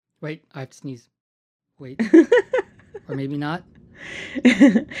Wait, I have to sneeze. Wait, or maybe not.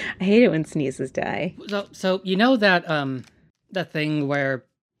 I hate it when sneezes die. So you know that thing where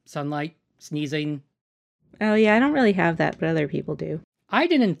sunlight sneezing. Oh, yeah, I don't really have that, but other people do. I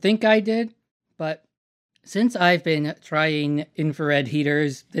didn't think I did, but since I've been trying infrared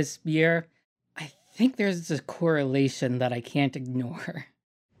heaters this year, I think there's a correlation that I can't ignore.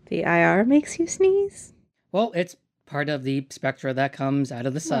 The IR makes you sneeze? Well, it's part of the spectra that comes out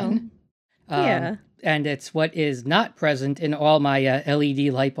of the Well, sun. yeah. And it's what is not present in all my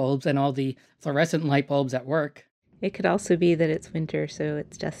LED light bulbs and all the fluorescent light bulbs at work. It could also be that it's winter, so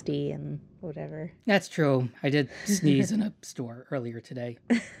it's dusty and whatever. That's true. I did sneeze in a store earlier today.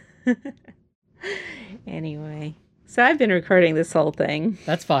 Anyway, so I've been recording this whole thing.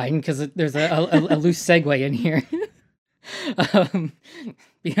 That's fine, because there's a loose segue in here. um,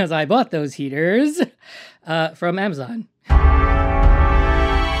 because I bought those heaters from Amazon.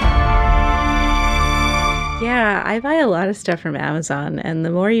 Yeah, I buy a lot of stuff from Amazon, and the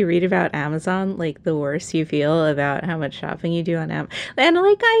more you read about Amazon, like the worse you feel about how much shopping you do on Amazon. And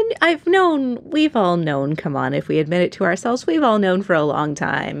like I've known, we've all known, come on, if we admit it to ourselves, we've all known for a long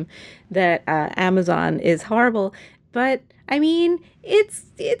time that Amazon is horrible. But I mean,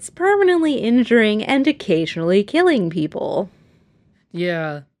 it's permanently injuring and occasionally killing people.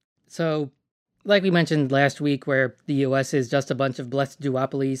 Yeah. So, like we mentioned last week, where the US is just a bunch of blessed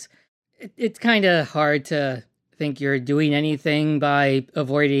duopolies, it's kind of hard to think you're doing anything by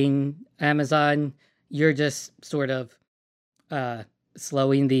avoiding Amazon. You're just sort of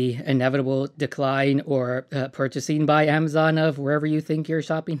slowing the inevitable decline or purchasing by Amazon of wherever you think you're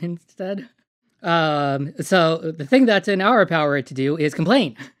shopping instead. So the thing that's in our power to do is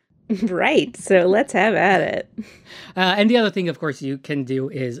complain. Right. So let's have at it. And the other thing, of course, you can do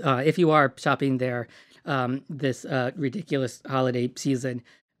is if you are shopping there this ridiculous holiday season,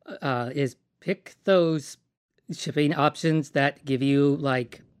 is pick those shipping options that give you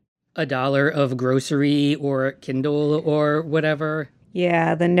like $1 of grocery or Kindle or whatever.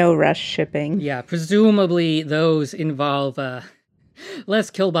 Yeah, the no rush shipping. Yeah, presumably those involve less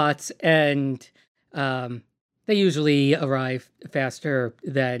killbots, and they usually arrive faster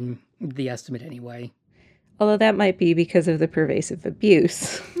than the estimate anyway. Although that might be because of the pervasive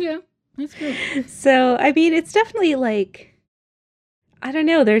abuse. Yeah, that's good. So, I mean, it's definitely like, I don't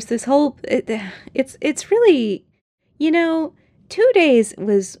know, there's this whole, it's really, 2 days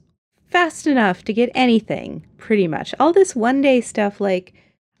was fast enough to get anything, pretty much. All this one day stuff, like,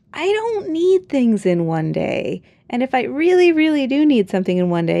 I don't need things in one day. And if I really, really do need something in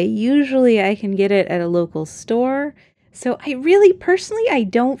one day, usually I can get it at a local store. So I really, personally, I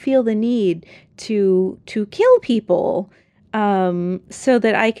don't feel the need to kill people so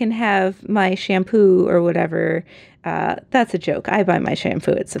that I can have my shampoo or whatever. That's a joke. I buy my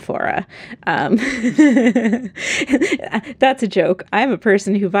shampoo at Sephora. That's a joke. I'm a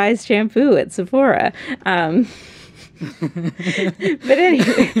person who buys shampoo at Sephora. But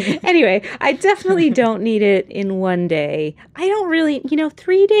anyway, I definitely don't need it in one day. I don't really,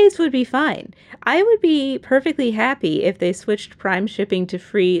 3 days would be fine. I would be perfectly happy if they switched Prime shipping to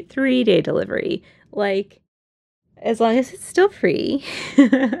free 3-day delivery. Like, as long as it's still free.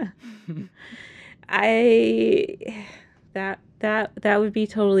 that would be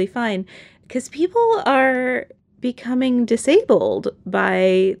totally fine, because people are becoming disabled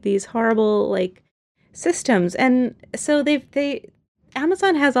by these horrible like systems, and so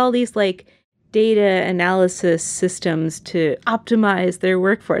Amazon has all these like data analysis systems to optimize their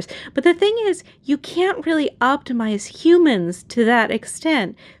workforce. But the thing is, you can't really optimize humans to that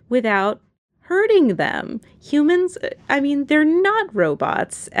extent without hurting them. Humans, I mean, they're not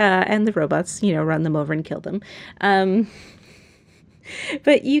robots, and the robots, run them over and kill them.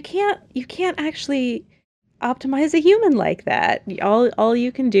 But you can't actually optimize a human like that. All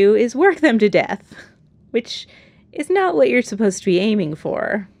you can do is work them to death, which is not what you're supposed to be aiming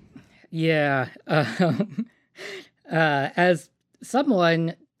for. Yeah. As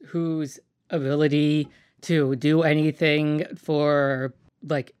someone whose ability to do anything for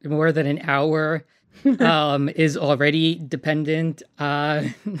like more than an hour is already dependent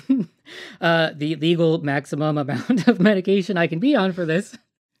on the legal maximum amount of medication I can be on for this.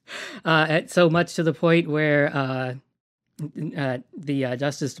 At so much to the point where the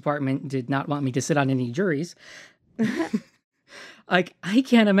Justice Department did not want me to sit on any juries. Like, I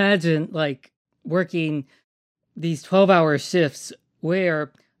can't imagine like working these 12-hour shifts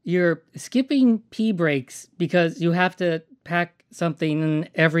where you're skipping pee breaks because you have to pack something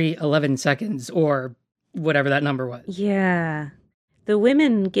every 11 seconds or whatever that number was. Yeah. The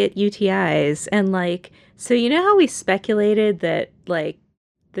women get UTIs, and like, so you know how we speculated that like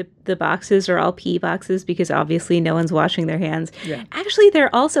the boxes are all pee boxes because obviously no one's washing their hands. Yeah. Actually,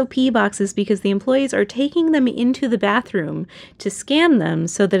 they're also pee boxes because the employees are taking them into the bathroom to scan them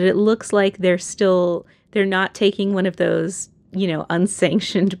so that it looks like they're not taking one of those,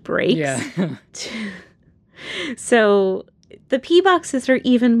 unsanctioned breaks. Yeah. So the pee boxes are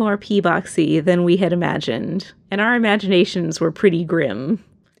even more pee boxy than we had imagined, and our imaginations were pretty grim.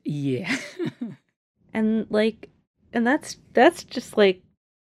 Yeah. And that's just like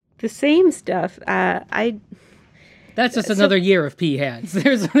the same stuff. That's just another year of pee hands.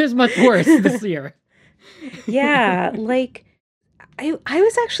 There's much worse this year. Yeah, like I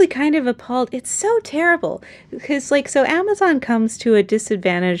was actually kind of appalled. It's so terrible because so Amazon comes to a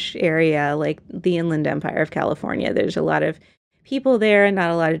disadvantaged area like the Inland Empire of California. There's a lot of people there and not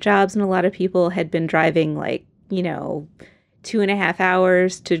a lot of jobs, and a lot of people had been driving 2.5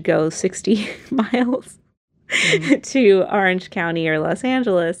 hours to go 60 miles to Orange County or Los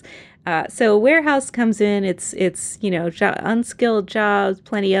Angeles. So a warehouse comes in, it's unskilled jobs,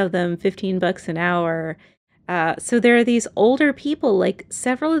 plenty of them, $15 an hour. So there are these older people, like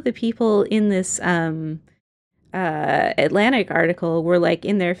several of the people in this Atlantic article were like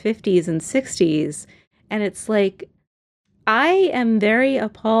in their 50s and 60s. And it's like, I am very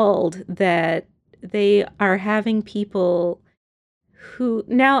appalled that they are having people who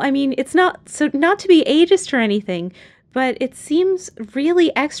now, I mean, it's not to be ageist or anything, but it seems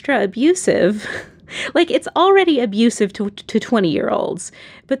really extra abusive. Like, it's already abusive to 20-year-olds.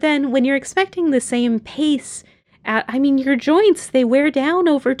 But then when you're expecting the same pace, your joints, they wear down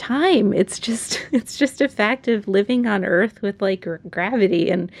over time. It's just a fact of living on Earth with gravity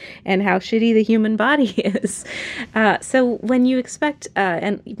and how shitty the human body is. So when you expect,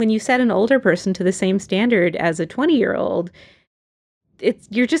 and when you set an older person to the same standard as a 20-year-old,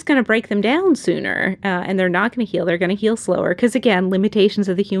 you're just going to break them down sooner, and they're not going to heal. They're going to heal slower because, again, limitations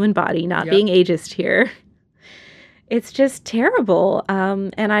of the human body, not being ageist here. It's just terrible.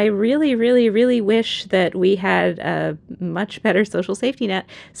 And I really, really, really wish that we had a much better social safety net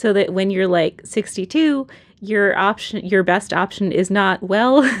so that when you're 62, your best option is not,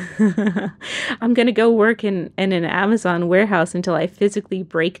 well, I'm going to go work in an Amazon warehouse until I physically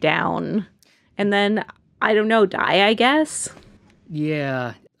break down. And then, I don't know, die, I guess.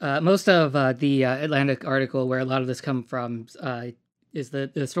 Yeah. Most of the Atlantic article where a lot of this come from is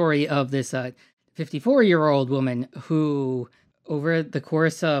the story of this 54-year-old woman who, over the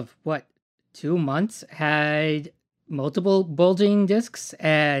course of, 2 months, had multiple bulging discs,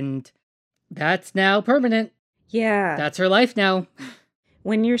 and that's now permanent. Yeah. That's her life now.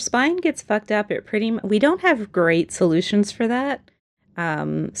 When your spine gets fucked up, we don't have great solutions for that.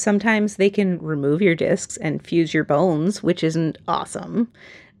 Sometimes they can remove your discs and fuse your bones, which isn't awesome.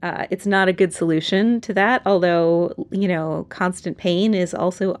 It's not a good solution to that, although, constant pain is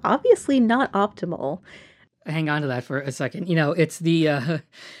also obviously not optimal. Hang on to that for a second. It's the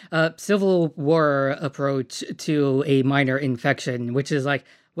Civil War approach to a minor infection, which is like,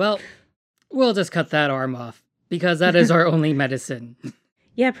 well, we'll just cut that arm off because that is our only medicine.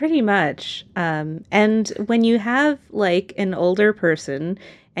 Yeah, pretty much. And when you have an older person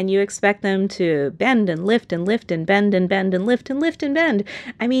and you expect them to bend and lift and lift and bend and bend and lift and lift and bend,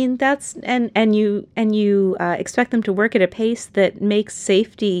 I mean, that's and you expect them to work at a pace that makes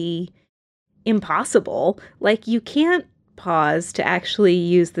safety impossible. You can't pause to actually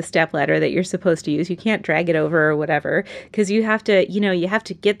use the stepladder that you're supposed to use. You can't drag it over or whatever because you have to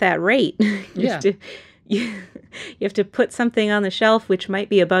get that rate. You have to put something on the shelf which might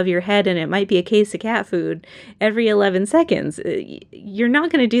be above your head, and it might be a case of cat food every 11 seconds. You're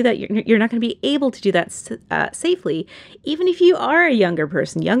not going to do that. You're not going to be able to do that safely. Even if you are a younger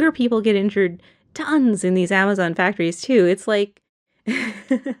person, younger people get injured tons in these Amazon factories too. It's like,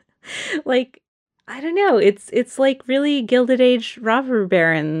 I don't know. It's like really Gilded Age robber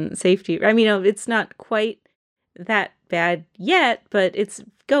baron safety. I mean, it's not quite that bad yet, but it's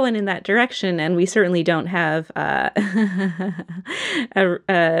going in that direction, and we certainly don't have a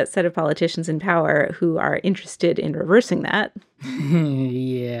set of politicians in power who are interested in reversing that.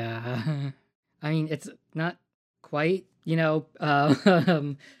 Yeah. I mean, it's not quite,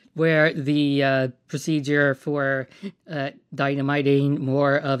 where the procedure for dynamiting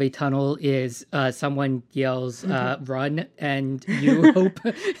more of a tunnel is someone yells, run, and you hope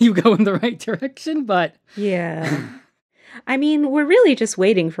you go in the right direction, but... Yeah. I mean, we're really just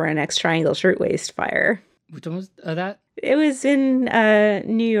waiting for our next Triangle Shirtwaist fire. Which one was that? It was in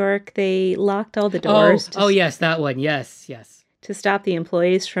New York. They locked all the doors. Yes, that one. Yes. To stop the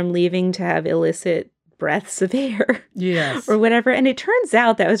employees from leaving to have illicit breaths of air Yes. or whatever. And it turns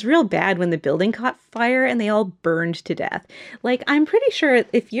out that was real bad when the building caught fire and they all burned to death. Like, I'm pretty sure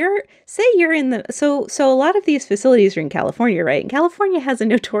if say you're in the, so a lot of these facilities are in California, right? And California has a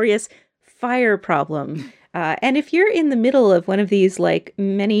notorious fire problem. And if you're in the middle of one of these, like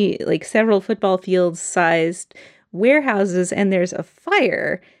several football fields sized warehouses and there's a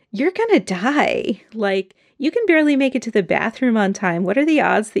fire, you're gonna die. Like, you can barely make it to the bathroom on time. What are the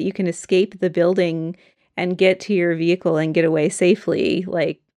odds that you can escape the building and get to your vehicle and get away safely?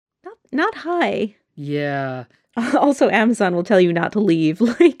 Like, not high. Yeah. Also, Amazon will tell you not to leave.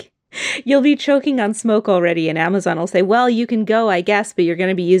 Like, you'll be choking on smoke already, and Amazon will say, well, you can go, I guess, but you're going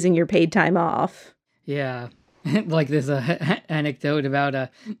to be using your paid time off. Yeah. Like there's a anecdote about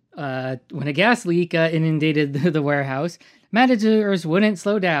when a gas leak inundated the warehouse, managers wouldn't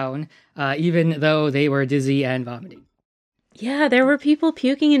slow down, even though they were dizzy and vomiting. Yeah, there were people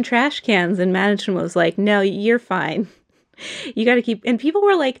puking in trash cans, and management was like, no, you're fine. You got to keep, and people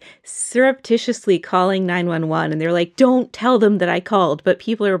were like surreptitiously calling 911, and they're like, don't tell them that I called, but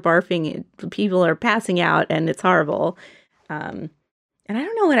people are barfing, people are passing out, and it's horrible. And I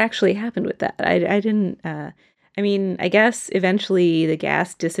don't know what actually happened with that. I didn't, I mean, I guess eventually the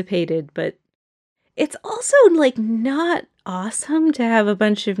gas dissipated, but it's also like not awesome to have a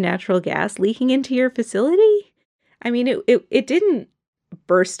bunch of natural gas leaking into your facility. I mean, it didn't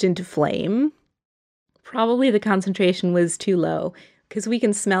burst into flame. Probably the concentration was too low because we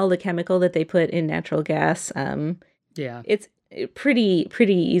can smell the chemical that they put in natural gas. Yeah. It's pretty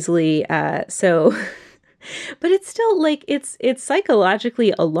easily. So, but it's still like it's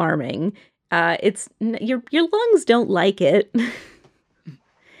psychologically alarming. It's your lungs don't like it.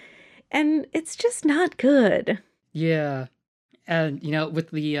 And it's just not good. Yeah. And,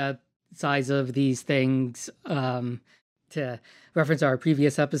 with the size of these things, to reference our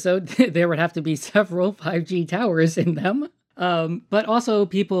previous episode, there would have to be several 5G towers in them. But also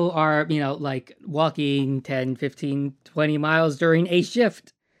people are, like walking 10, 15, 20 miles during a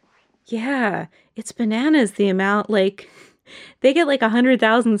shift. Yeah. It's bananas the amount, like, they get like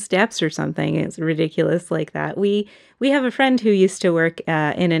 100,000 steps or something. It's ridiculous like that. We have a friend who used to work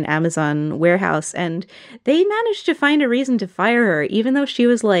in an Amazon warehouse, and they managed to find a reason to fire her, even though she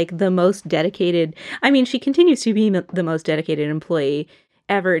was like the most dedicated. I mean, she continues to be the most dedicated employee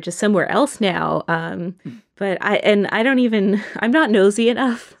ever, just somewhere else now. But I'm not nosy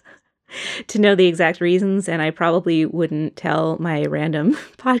enough to know the exact reasons, and I probably wouldn't tell my random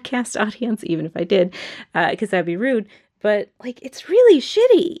podcast audience, even if I did, because that'd be rude. But, like, it's really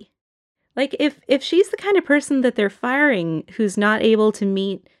shitty. Like, if she's the kind of person that they're firing who's not able to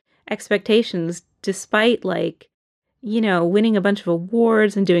meet expectations despite, like, winning a bunch of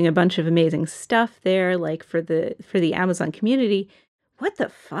awards and doing a bunch of amazing stuff there, like, for the Amazon community, what the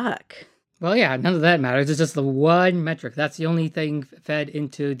fuck? Well, yeah, none of that matters. It's just the one metric. That's the only thing fed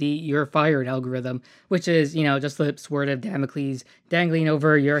into the you're fired algorithm, which is, just the sword of Damocles dangling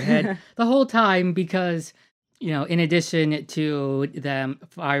over your head the whole time because... in addition to them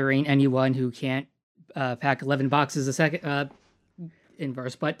firing anyone who can't pack 11 boxes a second,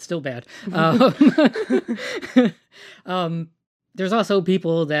 inverse, but still bad. There's also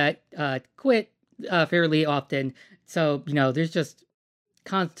people that quit fairly often. So, there's just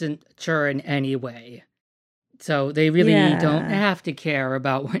constant churn anyway. So they really don't have to care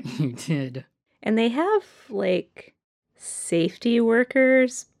about what you did. And they have, like, safety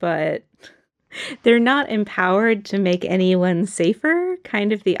workers, but... they're not empowered to make anyone safer,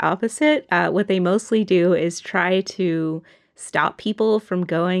 kind of the opposite. What they mostly do is try to stop people from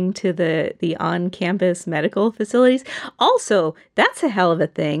going to the on-campus medical facilities. Also, that's a hell of a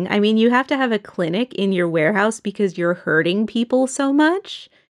thing. I mean, you have to have a clinic in your warehouse because you're hurting people so much.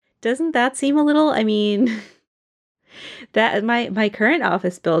 Doesn't that seem a little, I mean, that my current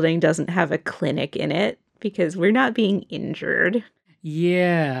office building doesn't have a clinic in it because we're not being injured.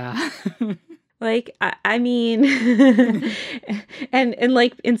 Yeah. Like, I mean, and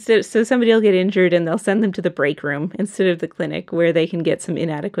like, instead, so somebody will get injured and they'll send them to the break room instead of the clinic where they can get some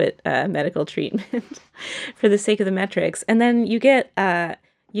inadequate medical treatment for the sake of the metrics. And then you get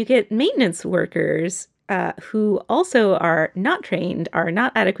maintenance workers who also are not trained, are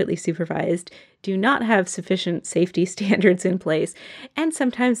not adequately supervised, do not have sufficient safety standards in place, and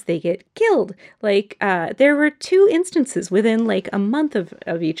sometimes they get killed. Like, there were 2 instances within like a month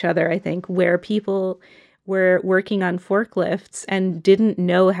of each other, I think, where people were working on forklifts and didn't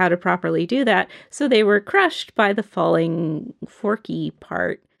know how to properly do that, so they were crushed by the falling forky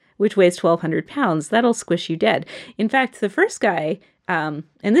part, which weighs 1,200 pounds. That'll squish you dead. In fact, the first guy, and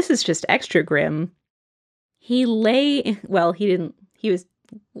this is just extra grim, he was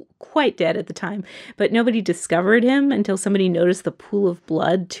quite dead at the time, but nobody discovered him until somebody noticed the pool of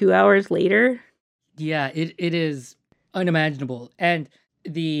blood 2 hours later. Yeah, it is unimaginable. And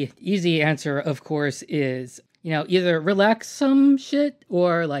the easy answer, of course, is, either relax some shit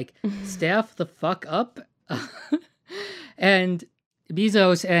or like staff the fuck up. And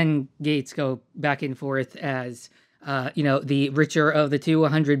Bezos and Gates go back and forth as, the richer of the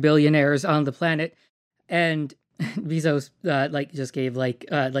 200 billionaires on the planet. And Bezos, just gave like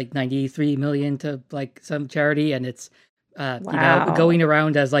 93 million to like some charity, and it's, Wow. going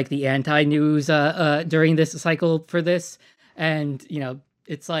around as like the anti-news during this cycle for this. And,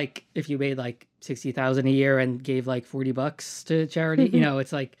 it's like if you made like 60,000 a year and gave like $40 to charity,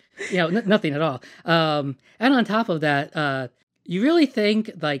 it's like, nothing at all. And on top of that, you really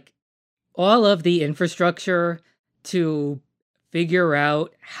think like all of the infrastructure to figure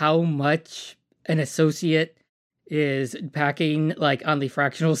out how much an associate is packing like on the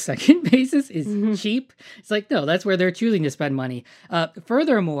fractional second basis is cheap. It's like, no, that's where they're choosing to spend money.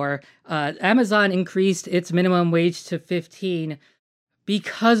 Furthermore, Amazon increased its minimum wage to 15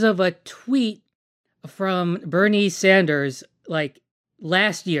 because of a tweet from Bernie Sanders like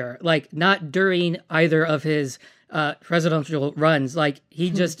last year, like not during either of his presidential runs. Like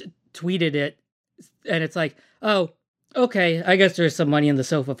he just tweeted it, and it's like, oh, okay, I guess there's some money in the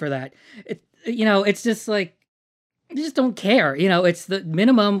sofa for that. It's just like, you just don't care. It's the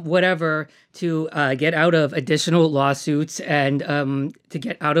minimum whatever to get out of additional lawsuits and to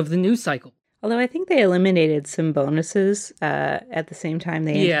get out of the news cycle. Although I think they eliminated some bonuses at the same time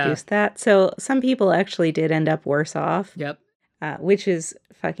they introduced that. So some people actually did end up worse off. Yep. Which is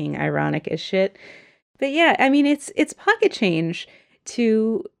fucking ironic as shit. But yeah, I mean, it's pocket change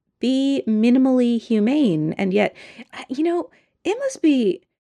to be minimally humane. And yet, it must be,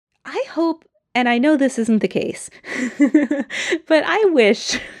 I hope, and I know this isn't the case, but I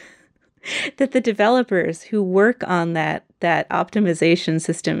wish that the developers who work on that optimization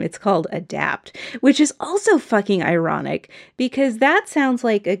system, it's called Adapt, which is also fucking ironic because that sounds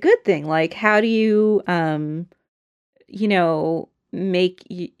like a good thing. Like, how do you, how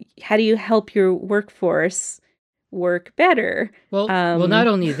do you help your workforce work better? Well, not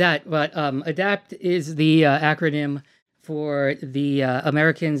only that, but ADAPT is the acronym for the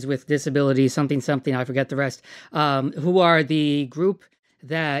Americans with Disabilities, something, I forget the rest, who are the group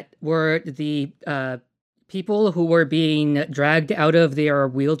that were the people who were being dragged out of their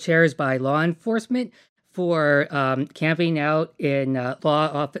wheelchairs by law enforcement for camping out in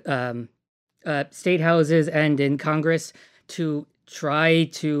state houses and in Congress to try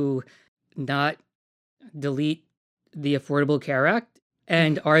to not delete the Affordable Care Act,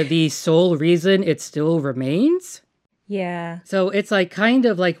 and are the sole reason it still remains. Yeah. So it's like kind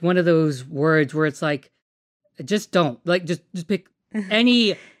of like one of those words where it's like, just don't, like, just pick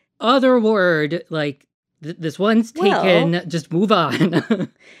any other word, like this one's taken, just move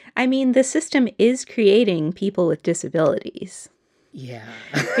on. I mean, the system is creating people with disabilities. Yeah.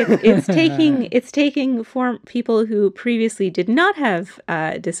 It's taking for people who previously did not have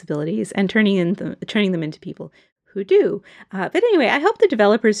disabilities and turning them into people who do. But anyway, I hope the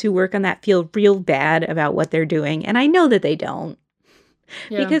developers who work on that feel real bad about what they're doing, and I know that they don't.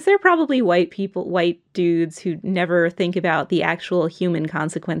 Yeah. Because they're probably white dudes who never think about the actual human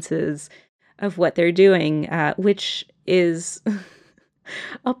consequences of what they're doing, which is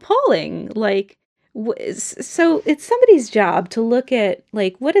appalling. Like, so it's somebody's job to look at,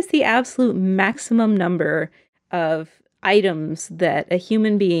 like, what is the absolute maximum number of items that a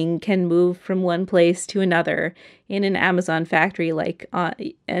human being can move from one place to another in an Amazon factory, like,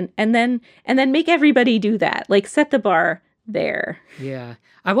 and then make everybody do that, like, set the bar there. Yeah.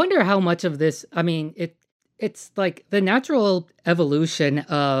 I wonder how much of this, I mean, it's like the natural evolution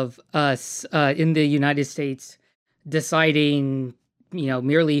of us in the United States deciding,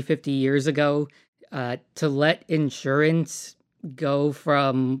 merely 50 years ago to let insurance go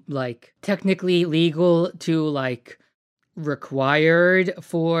from like technically legal to like required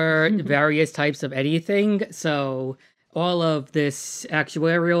for various types of anything. So all of this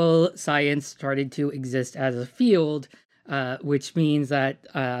actuarial science started to exist as a field, which means that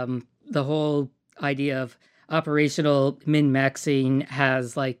the whole idea of operational min-maxing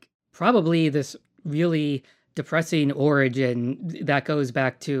has like probably this really depressing origin that goes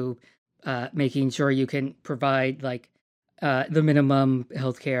back to making sure you can provide like the minimum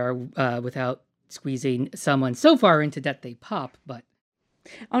healthcare without squeezing someone so far into debt they pop. But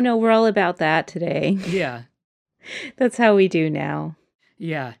oh no, we're all about that today. Yeah. That's how we do now.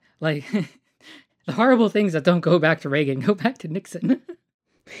 Yeah, like the horrible things that don't go back to Reagan go back to Nixon.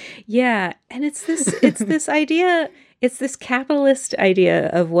 Yeah, and it's this idea, It's this capitalist idea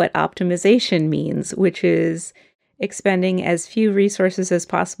of what optimization means, which is expending as few resources as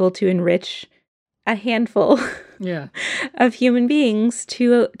possible to enrich a handful Yeah. of human beings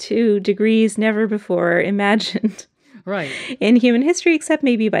to degrees never before imagined Right. in human history, except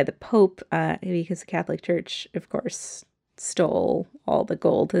maybe by the Pope, because the Catholic Church, of course, stole all the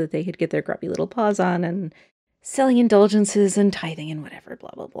gold that they could get their grubby little paws on, and selling indulgences and tithing and whatever,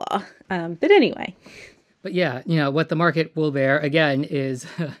 blah, blah, blah. But anyway. But yeah, what the market will bear, again, is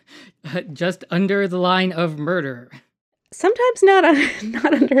just under the line of murder. Sometimes not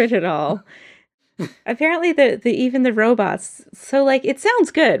not under it at all. Apparently, even the robots. So, like, it sounds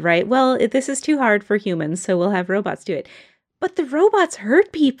good, right? Well, this is too hard for humans, so we'll have robots do it. But the robots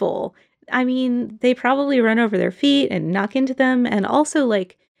hurt people. I mean, they probably run over their feet and knock into them, and also,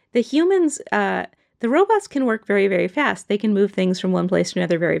 like, the humans. The robots can work very, very fast. They can move things from one place to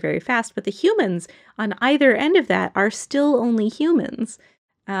another very, very fast. But the humans on either end of that are still only humans.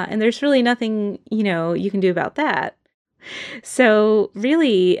 And there's really nothing, you can do about that. So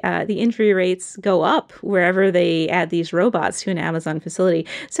really, the injury rates go up wherever they add these robots to an Amazon facility.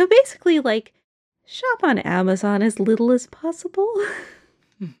 So basically, like, shop on Amazon as little as possible.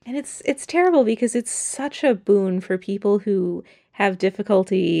 And it's terrible because it's such a boon for people who have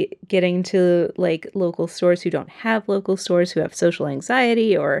difficulty getting to, like, local stores, who don't have local stores, who have social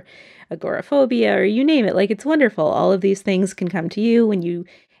anxiety or agoraphobia, or you name it. Like, it's wonderful. All of these things can come to you when you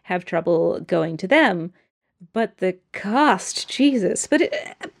have trouble going to them. But the cost, Jesus. But it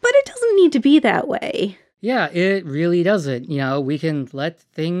doesn't need to be that way. Yeah, it really doesn't. We can let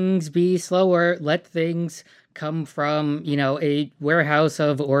things be slower, let things come from, a warehouse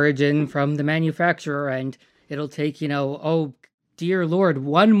of origin from the manufacturer, and it'll take, oh, dear Lord,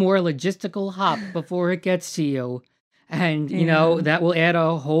 one more logistical hop before it gets to you. And, that will add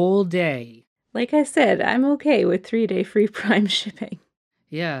a whole day. Like I said, I'm okay with 3-day free Prime shipping.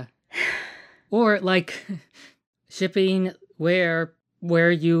 Yeah. Or, like, shipping where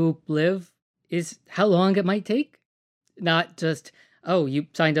you live is how long it might take. Not just, oh, you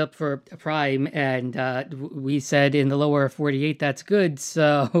signed up for Prime and we said in the lower 48 that's good,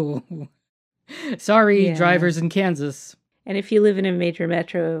 so sorry, drivers in Kansas. And if you live in a major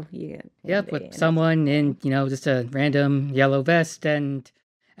metro, you get... Yep, with someone in, just a random yellow vest and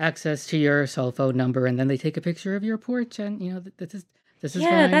access to your cell phone number, and then they take a picture of your porch, and, this is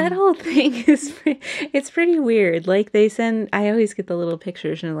fine. That whole thing is... It's pretty weird. Like, they send... I always get the little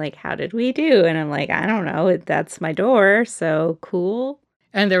pictures, and like, how did we do? And I'm like, I don't know, that's my door, so cool.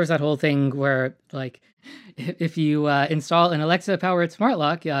 And there was that whole thing where, like, if you install an Alexa-powered smart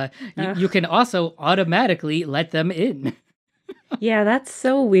lock, you can also automatically let them in. Yeah, that's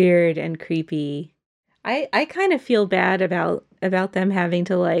so weird and creepy. I kind of feel bad about them having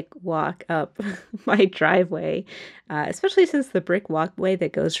to, like, walk up my driveway, especially since the brick walkway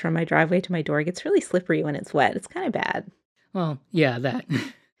that goes from my driveway to my door gets really slippery when it's wet. It's kind of bad. Well, yeah, that.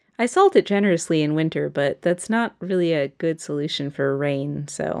 I salt it generously in winter, but that's not really a good solution for rain,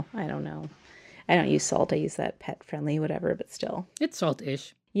 so I don't know. I don't use salt. I use that pet-friendly whatever, but still. It's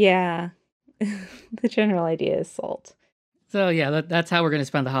salt-ish. Yeah. The general idea is salt. So yeah, that's how we're going to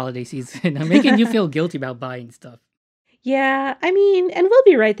spend the holiday season. I'm making you feel guilty about buying stuff. Yeah, I mean, and we'll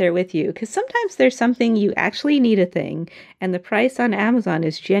be right there with you, because sometimes there's something you actually need a thing, and the price on Amazon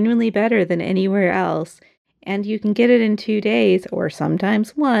is genuinely better than anywhere else, and you can get it in 2 days, or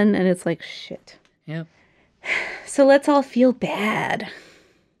sometimes 1, and it's like, shit. Yep. So let's all feel bad.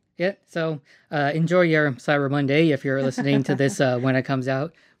 Yeah, so enjoy your Cyber Monday if you're listening to this when it comes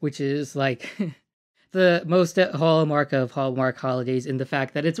out, which is like... the most hallmark of Hallmark holidays in the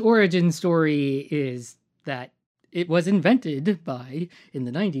fact that its origin story is that it was invented by, in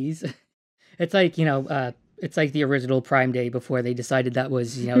the 90s. It's like, it's like the original Prime Day before they decided that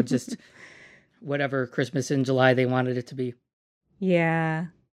was, just whatever Christmas in July they wanted it to be. Yeah.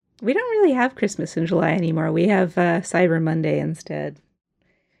 We don't really have Christmas in July anymore. We have Cyber Monday instead.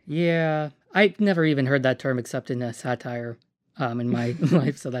 Yeah. I've never even heard that term except in a satire in my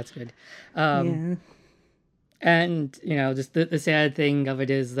life, so that's good. Yeah. And, just the sad thing of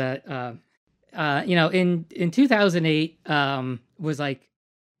it is that, in 2008 was like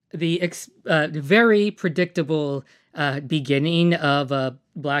the very predictable beginning of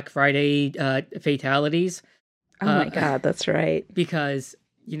Black Friday fatalities. Oh my God, that's right. Because,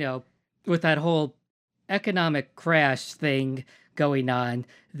 with that whole economic crash thing going on,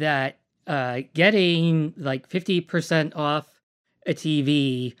 that getting like 50% off a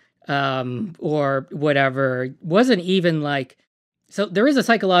TV or whatever wasn't even like... So there is a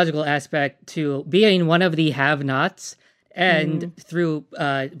psychological aspect to being one of the have-nots, and through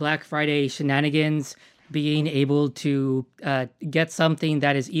Black Friday shenanigans, being able to get something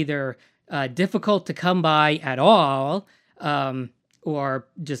that is either difficult to come by at all, or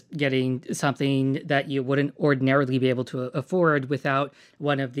just getting something that you wouldn't ordinarily be able to afford without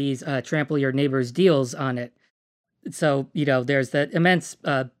one of these trample your neighbor's deals on it. So, there's that immense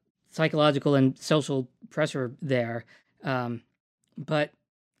psychological and social pressure there. But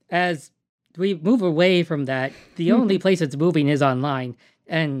as we move away from that, the only place it's moving is online.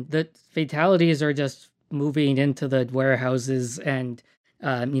 And the fatalities are just moving into the warehouses and,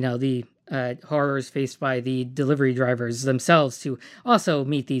 the horrors faced by the delivery drivers themselves to also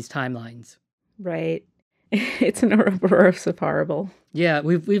meet these timelines. Right. It's an Ouroboros of horrible. Yeah,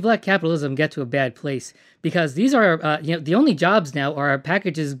 we've let capitalism get to a bad place because these are, the only jobs now are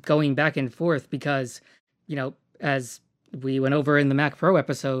packages going back and forth because, as we went over in the Mac Pro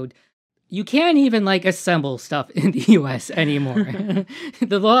episode, you can't even assemble stuff in the US anymore.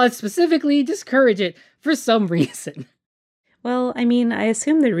 The laws specifically discourage it for some reason. Well, I mean, I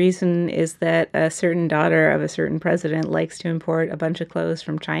assume the reason is that a certain daughter of a certain president likes to import a bunch of clothes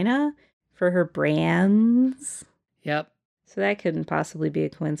from China for her brands. Yep. So that couldn't possibly be a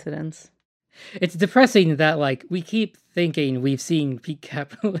coincidence. It's depressing that we keep thinking we've seen peak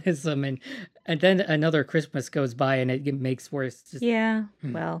capitalism and then another Christmas goes by and it makes worse. Yeah,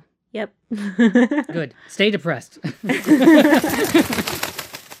 well, yep. Good. Stay depressed.